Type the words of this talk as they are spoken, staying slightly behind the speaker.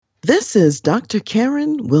This is Dr.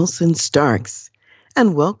 Karen Wilson Starks,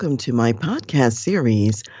 and welcome to my podcast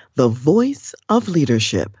series, The Voice of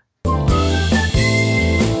Leadership.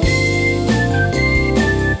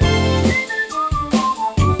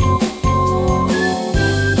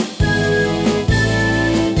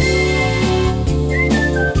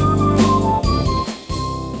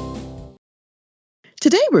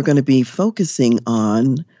 Today, we're going to be focusing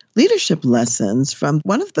on leadership lessons from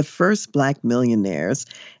one of the first Black millionaires,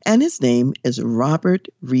 and his name is Robert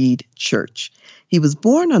Reed Church. He was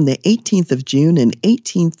born on the 18th of June in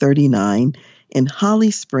 1839 in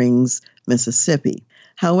Holly Springs, Mississippi.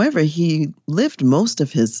 However, he lived most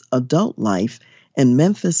of his adult life in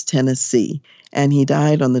Memphis, Tennessee, and he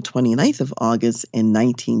died on the 29th of August in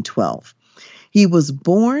 1912. He was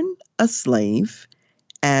born a slave,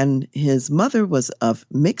 and his mother was of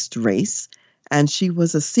mixed race, and she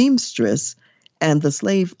was a seamstress, and the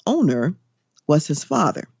slave owner was his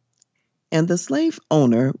father. And the slave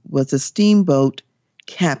owner was a steamboat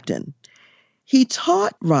captain. He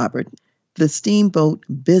taught Robert the steamboat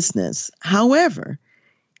business. However,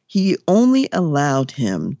 he only allowed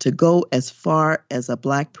him to go as far as a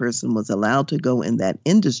Black person was allowed to go in that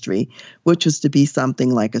industry, which was to be something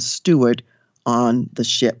like a steward on the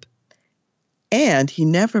ship. And he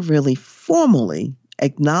never really formally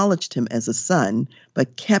acknowledged him as a son,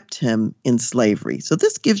 but kept him in slavery. So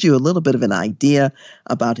this gives you a little bit of an idea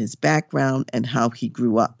about his background and how he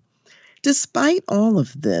grew up. Despite all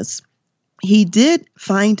of this, he did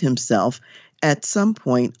find himself at some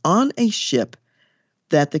point on a ship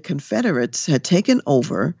that the Confederates had taken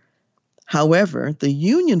over. However, the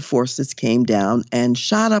Union forces came down and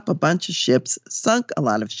shot up a bunch of ships, sunk a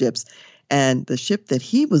lot of ships, and the ship that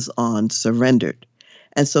he was on surrendered.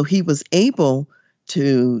 And so he was able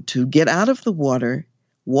to get out of the water,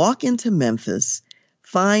 walk into Memphis,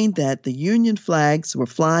 find that the Union flags were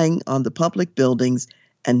flying on the public buildings,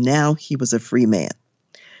 and now he was a free man.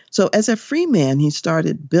 So as a free man, he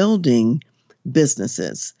started building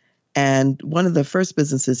businesses. And one of the first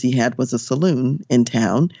businesses he had was a saloon in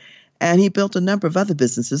town, and he built a number of other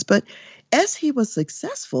businesses. But as he was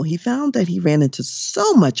successful, he found that he ran into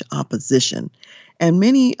so much opposition, and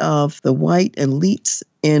many of the white elites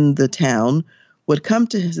in the town would come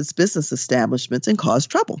to his business establishments and cause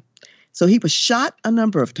trouble. So he was shot a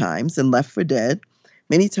number of times and left for dead.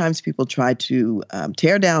 Many times people tried to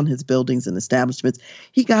tear down his buildings and establishments.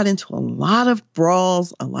 He got into a lot of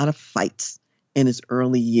brawls, a lot of fights in his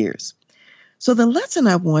early years. So the lesson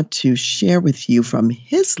I want to share with you from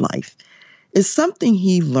his life is something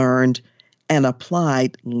he learned and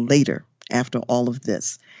applied later after all of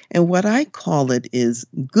this. And what I call it is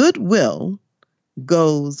goodwill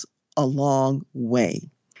goes a long way.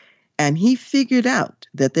 And he figured out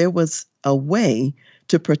that there was a way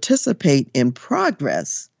to participate in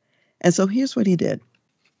progress. And so here's what he did.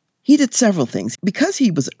 He did several things. Because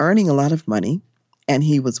he was earning a lot of money and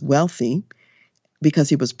he was wealthy, because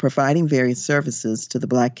he was providing various services to the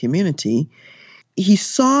Black community, he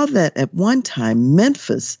saw that at one time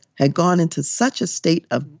Memphis had gone into such a state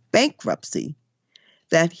of bankruptcy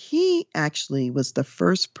that he actually was the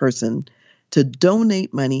first person to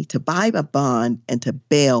donate money, to buy a bond, and to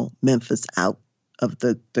bail Memphis out of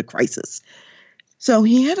the crisis. So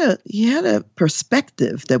he had a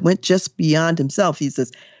perspective that went just beyond himself. He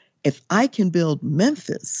says, if I can build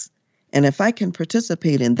Memphis, and if I can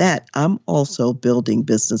participate in that, I'm also building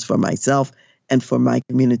business for myself and for my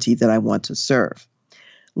community that I want to serve.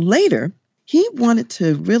 Later, he wanted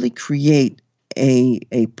to really create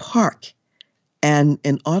a park and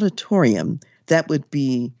an auditorium that would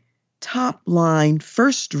be top line,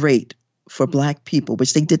 first rate for Black people,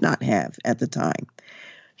 which they did not have at the time.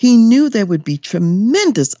 He knew there would be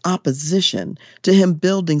tremendous opposition to him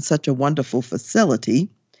building such a wonderful facility.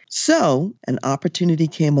 So an opportunity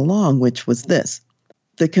came along, which was this.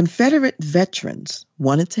 The Confederate veterans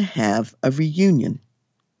wanted to have a reunion,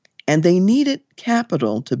 and they needed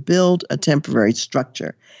capital to build a temporary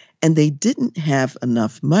structure, and they didn't have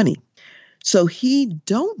enough money. So he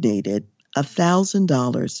donated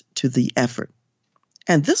 $1,000 to the effort.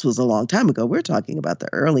 And this was a long time ago. We're talking about the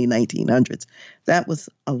early 1900s. That was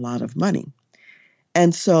a lot of money.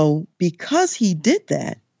 And so because he did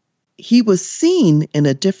that, he was seen in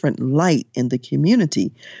a different light in the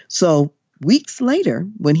community. So weeks later,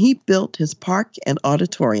 when he built his park and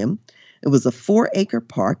auditorium, it was a 4-acre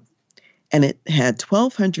park, and it had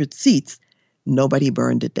 1,200 seats. Nobody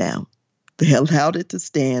burned it down. They allowed it to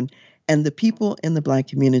stand, and the people in the Black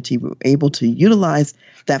community were able to utilize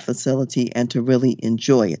that facility and to really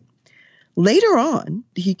enjoy it. Later on,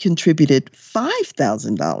 he contributed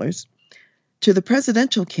 $5,000 to the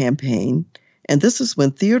presidential campaign And this was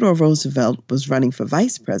when Theodore Roosevelt was running for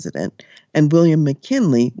vice president and William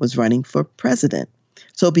McKinley was running for president.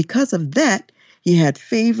 So because of that, he had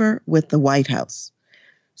favor with the White House.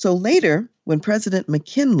 So later, when President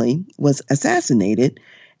McKinley was assassinated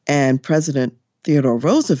and President Theodore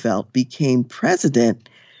Roosevelt became president,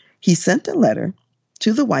 he sent a letter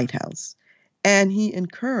to the White House and he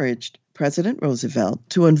encouraged President Roosevelt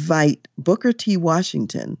to invite Booker T.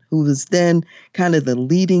 Washington, who was then kind of the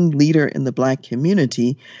leading leader in the Black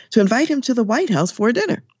community, to invite him to the White House for a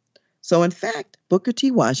dinner. So in fact, Booker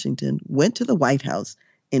T. Washington went to the White House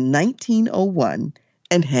in 1901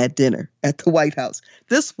 and had dinner at the White House.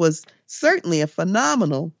 This was certainly a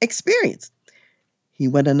phenomenal experience. He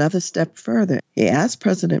went another step further. He asked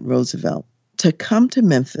President Roosevelt to come to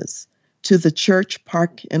Memphis to the Church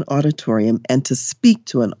Park and Auditorium and to speak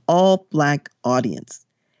to an all-Black audience.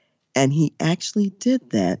 And he actually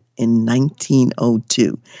did that in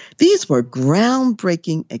 1902. These were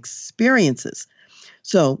groundbreaking experiences.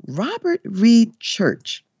 So Robert Reed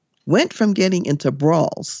Church went from getting into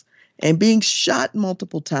brawls and being shot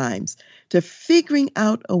multiple times to figuring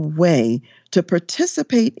out a way to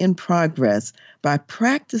participate in progress by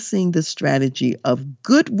practicing the strategy of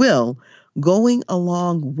goodwill, going a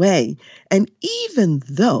long way. And even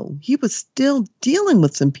though he was still dealing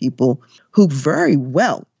with some people who very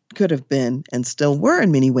well could have been and still were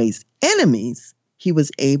in many ways enemies, he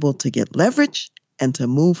was able to get leverage and to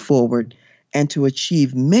move forward and to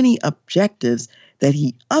achieve many objectives that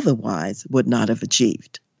he otherwise would not have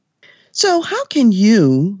achieved. So how can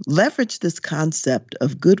you leverage this concept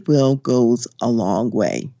of goodwill goes a long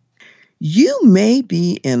way? You may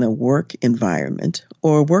be in a work environment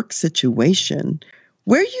or a work situation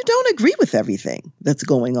where you don't agree with everything that's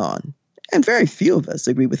going on. And very few of us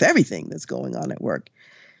agree with everything that's going on at work.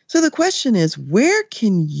 So the question is, where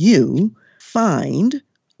can you find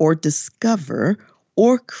or discover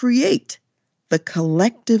or create the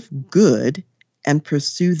collective good and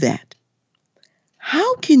pursue that?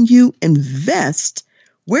 How can you invest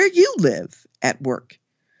where you live at work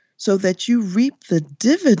so that you reap the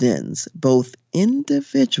dividends both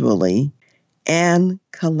individually and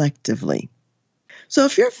collectively? So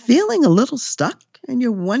if you're feeling a little stuck and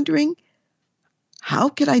you're wondering, how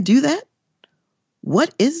could I do that?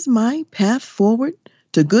 What is my path forward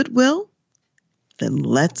to goodwill? Then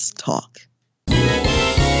let's talk.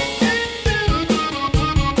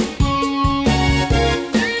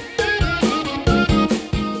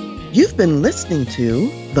 You've been listening to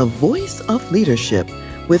The Voice of Leadership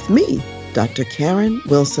with me, Dr. Karen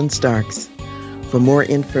Wilson Starks. For more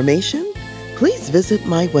information, please visit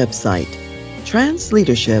my website,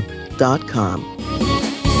 transleadership.com.